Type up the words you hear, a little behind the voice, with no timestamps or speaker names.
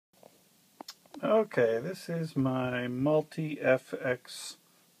Okay, this is my multi-FX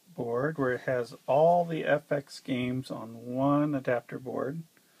board where it has all the FX games on one adapter board.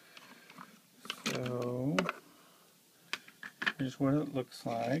 So here's what it looks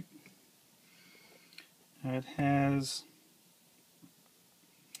like. It has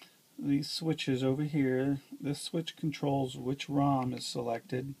these switches over here. This switch controls which ROM is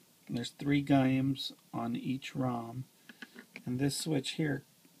selected. And there's 3 games on each ROM. And this switch here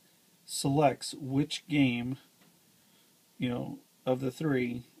selects which game, of the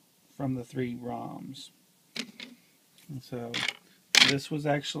 3 from the 3 ROMs. And so this was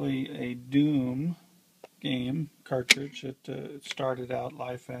actually a Doom game cartridge. It started out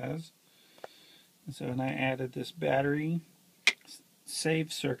life as. And so I added this battery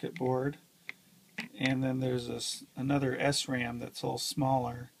save circuit board, and then there's another SRAM that's all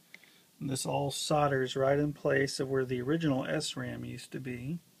smaller. And this all solders right in place of where the original SRAM used to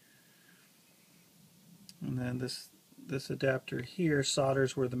be. And then this adapter here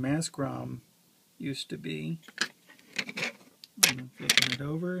solders where the mask ROM used to be. I'm flipping it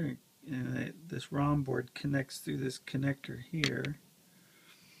over, and this ROM board connects through this connector here.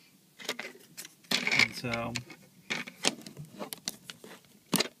 And so,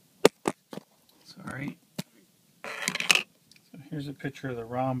 sorry. So here's a picture of the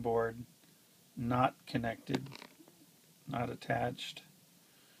ROM board not connected, not attached.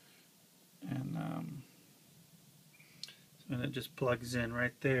 And and it just plugs in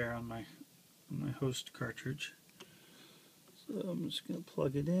right there on my host cartridge. So I'm just going to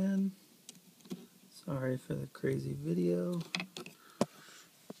plug it in. Sorry for the crazy video.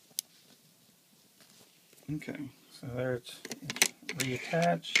 Okay, so there it's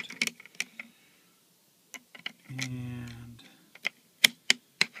reattached, and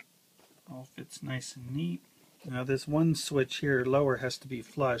all fits nice and neat. Now this one switch here lower has to be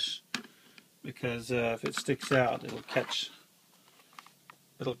flush, because if it sticks out, it'll catch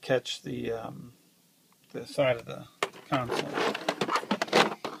the side of the console. So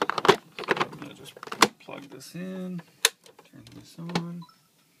I'm going to just plug this in, turn this on.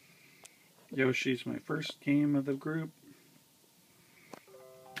 Yoshi's my first game of the group.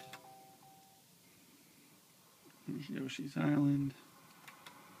 Here's Yoshi's Island.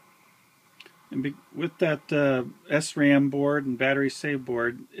 And with that SRAM board and battery save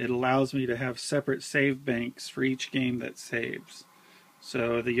board, it allows me to have separate save banks for each game that saves.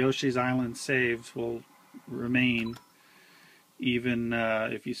 So the Yoshi's Island saves will remain even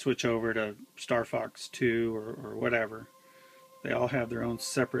if you switch over to StarFox 2 or whatever. They all have their own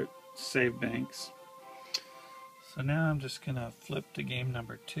separate save banks. So now I'm just going to flip to game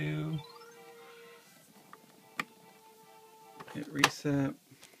number 2. Hit reset.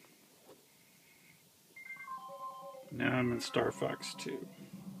 Now I'm in StarFox 2.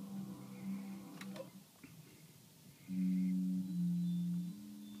 And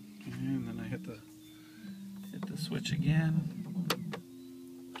then I hit the switch again.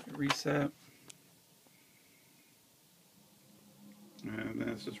 Hit reset. And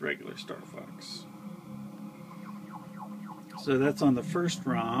this is regular StarFox. So that's on the first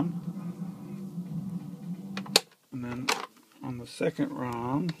ROM. And then on the second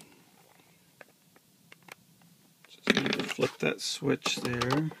ROM, just need to flip that switch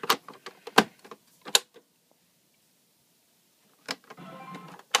there.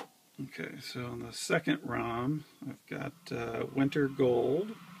 Okay, so on the second ROM, I've got Winter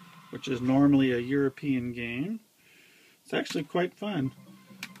Gold, which is normally a European game. It's actually quite fun.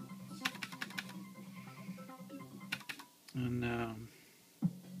 And of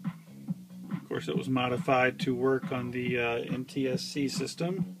course it was modified to work on the NTSC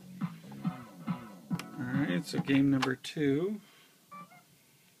system. Alright, so game number 2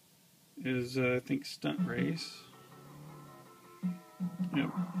 is I think Stunt Race.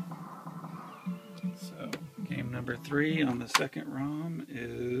 Yep. So game number 3 on the second ROM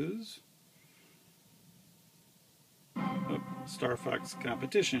is StarFox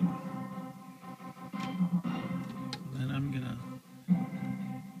Competition. And then I'm gonna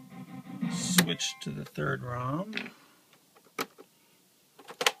switch to the third ROM.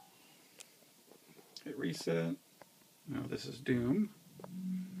 Hit reset. Now this is Doom.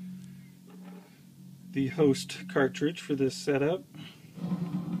 The host cartridge for this setup.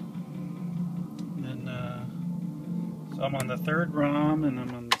 And so I'm on the third ROM and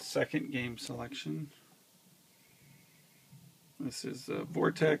I'm on the second game selection. This is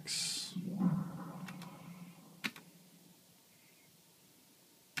Vortex.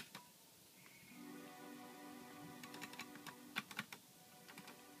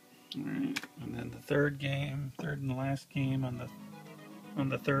 Alright, and then the third and last game on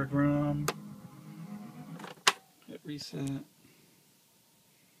the third ROM. reset.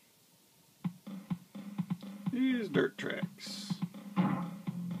 Here's Dirt Trax.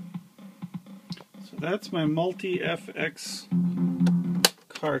 So that's my multi-FX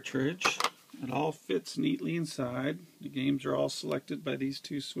cartridge. It all fits neatly inside. The games are all selected by these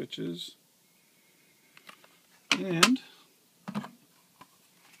two switches. And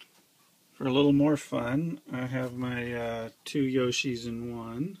for a little more fun, I have my two Yoshis in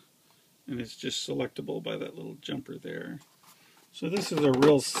one, and it's just selectable by that little jumper there. So this is a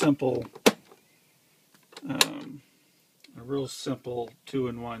real simple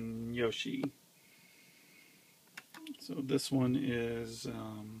 2-in-1 Yoshi. So this one is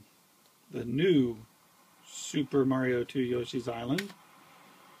the new Super Mario 2 Yoshi's Island.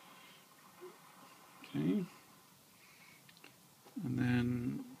 Okay. And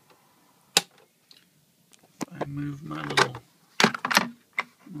then I move my little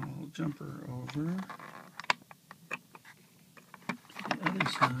jumper over to the other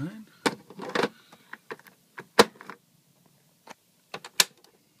side.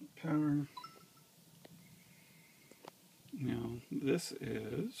 Power. Now this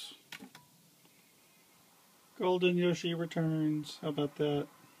is Golden Yoshi Returns. How about that?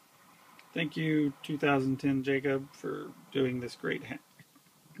 Thank you, 2010 Jacob, for doing this great hack.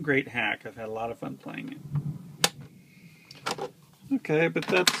 I've had a lot of fun playing it. Okay, but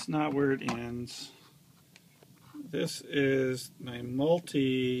that's not where it ends. This is my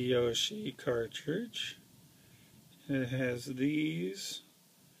multi-Yoshi cartridge. It has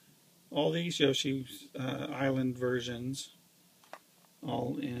all these Yoshi Island versions,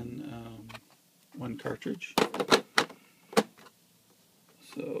 all in one cartridge.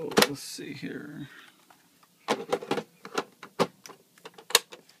 So let's see here.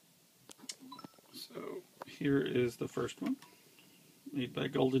 So here is the first one, made by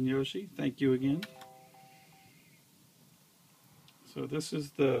Golden Yoshi. Thank you again. So this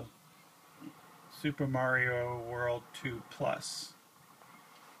is the Super Mario World 2 Plus.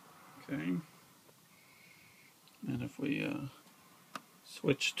 Okay. And if we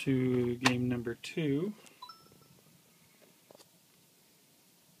switch to game number 2,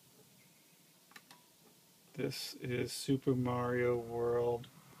 this is Super Mario World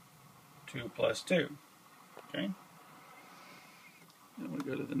 2 Plus 2. Okay. Then we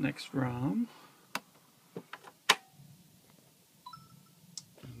go to the next ROM.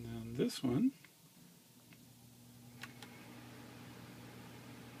 And then this one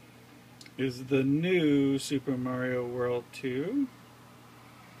is the new Super Mario World 2.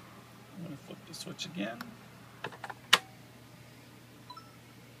 I'm going to flip the switch again.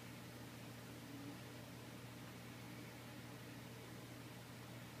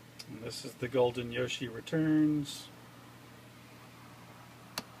 And this is the Golden Yoshi Returns.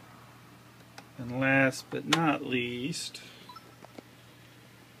 And last but not least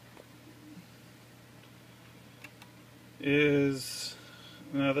is,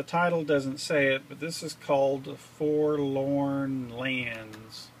 now the title doesn't say it, but this is called Forlorn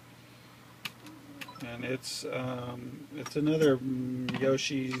Lands. And it's another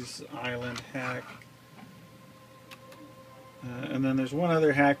Yoshi's Island hack. And then there's one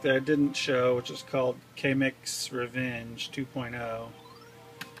other hack that I didn't show, which is called Kamek's Revenge 2.0.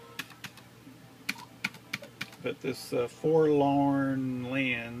 But this Forlorn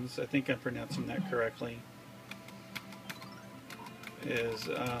Lands, I think I'm pronouncing that correctly, is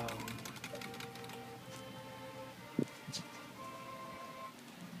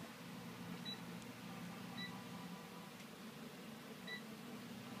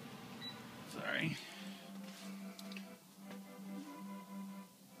sorry.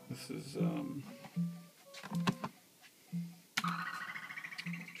 This is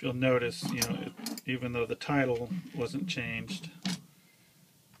if you'll notice, even though the title wasn't changed,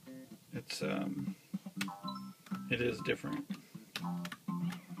 it is different.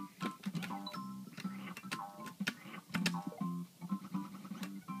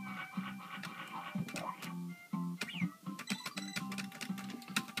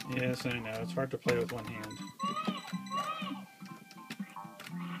 Yes, I know, it's hard to play with one hand.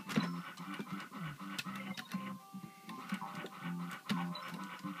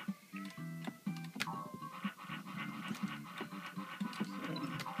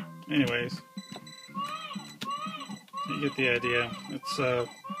 Anyways, you get the idea.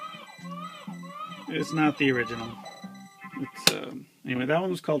 It's not the original. Anyway, that one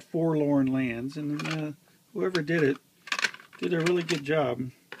was called Forlorn Lands, and whoever did it did a really good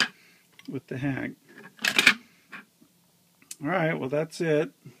job with the hack. All right, well that's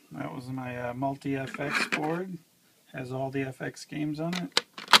it. That was my multi-FX board. Has all the FX games on it.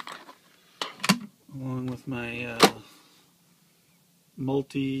 along with my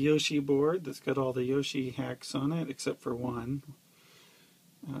multi-Yoshi board that's got all the Yoshi hacks on it except for one.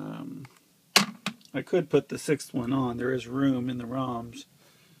 I could put the sixth one on. There is room in the ROMs,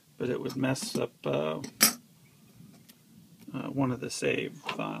 but it would mess up one of the save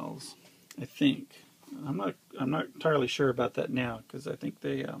files, I think. I'm not entirely sure about that now, because I think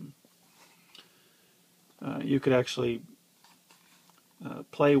they you could actually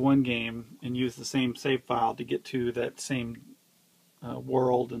play one game and use the same save file to get to that same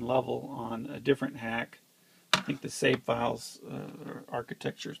world and level on a different hack. I think the save files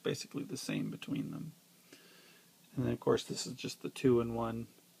architecture is basically the same between them. And then of course this is just the 2-in-1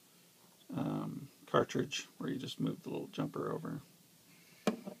 cartridge where you just move the little jumper over.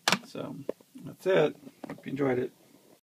 So that's it. Hope you enjoyed it.